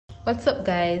What's up,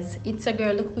 guys? It's a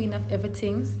girl, the queen of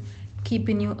everything,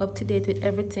 keeping you up to date with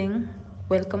everything.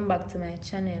 Welcome back to my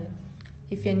channel.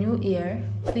 If you're new here,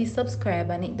 please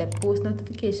subscribe and hit that post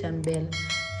notification bell.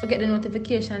 Forget the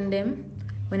notification them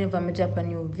whenever I drop a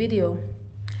new video.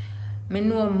 I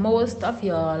know most of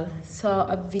y'all saw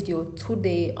a video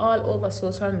today all over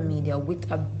social media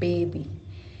with a baby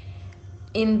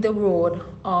in the road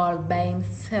all by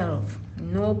himself.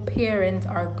 No parent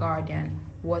or guardian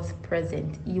was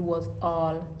present. He was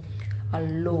all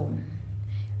alone.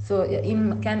 So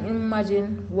you can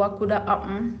imagine what could have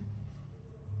happened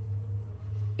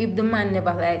if the man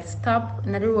never stop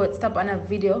on the road, stop on a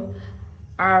video,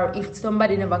 or if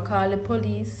somebody never called the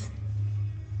police.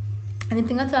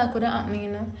 Anything at all could have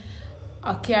happened,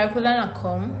 A car could have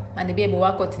come and the baby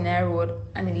walk out in the road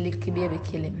and the little baby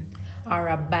kill him. Or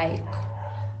a bike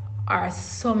or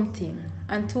something.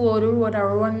 And to all the road I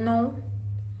run now,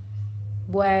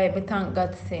 boy, but thank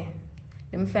God say,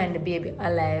 them find the baby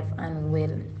alive and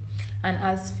well. And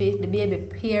as for the baby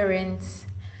parents,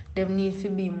 them need to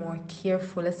be more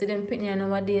careful. I see them picking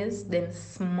nowadays, them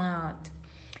smart.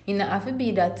 It not have to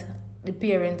be that the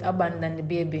parent abandon the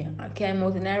baby and came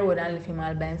out in the road and leave him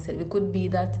all by himself. It could be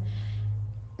that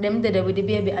them dead with the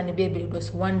baby and the baby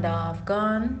just wander off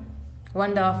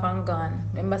and gone.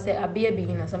 Remember say a baby,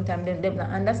 sometimes them not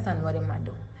understand what they might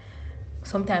do.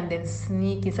 Sometimes they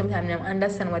sneaky, sometimes they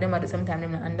understand what they might do, sometimes they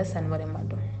don't understand what they might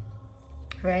do.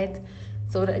 Right?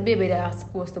 So the baby they are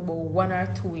supposed to be 1 or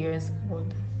 2 years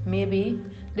old. Maybe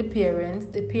the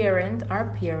parent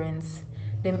or parents,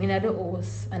 them in the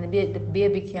house and the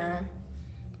baby can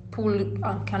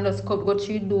can just go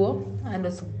through the door and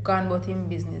just go about him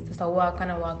business. Just walk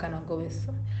and go with.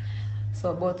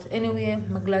 So but anyway,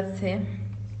 I'm glad to say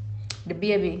the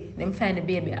baby, them find the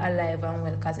baby alive and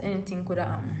well, because anything could have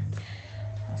happened.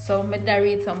 So I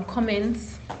read some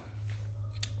comments.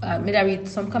 And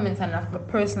a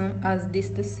person has this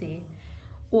to say: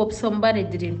 hope somebody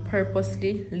didn't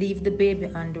purposely leave the baby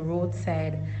on the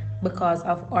roadside because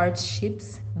of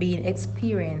hardships being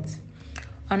experienced.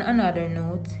 On another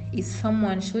note, if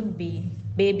someone should be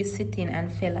babysitting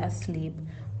and fell asleep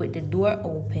with the door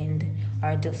opened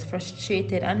or just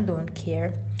frustrated and don't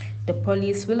care, the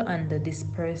police will handle this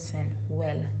person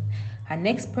well. And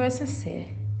next person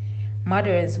say,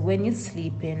 mothers, when you're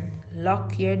sleeping,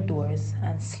 lock your doors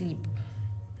and sleep.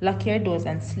 Lock your doors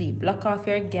and sleep. Lock off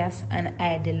your gas and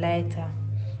hide the lighter.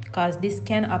 Because this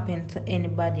can happen to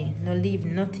anybody. No leave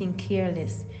nothing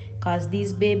careless. Because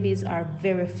these babies are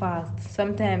very fast.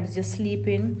 Sometimes you're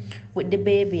sleeping with the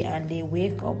baby and they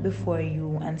wake up before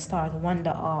you and start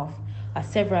wander off.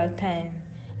 Several times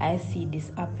I see this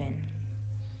happen.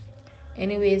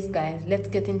 Anyways, guys, let's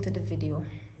get into the video.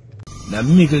 Now,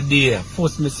 middle day,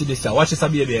 first me see this, watch this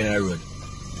baby on the road.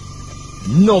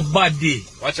 Nobody,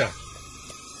 watch out.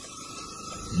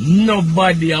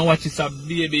 Nobody and watch this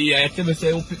baby here. I tell me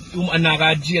say, I'm not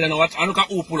going to jail and watch, and look at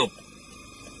who pull up.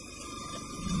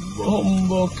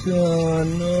 Bumbuck,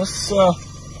 no sir.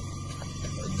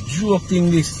 Joke thing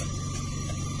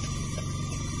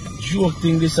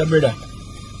this, brother.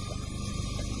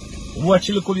 Watch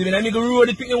you look over there. I make a road,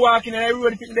 the picking walking and I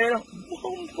road the picking there.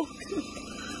 Bumbuck.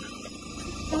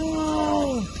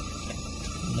 Oh,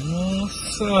 no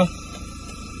sir.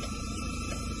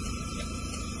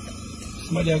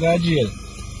 Somebody got jail.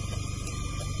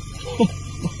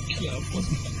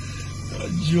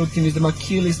 Joking is the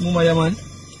kill this mama, man.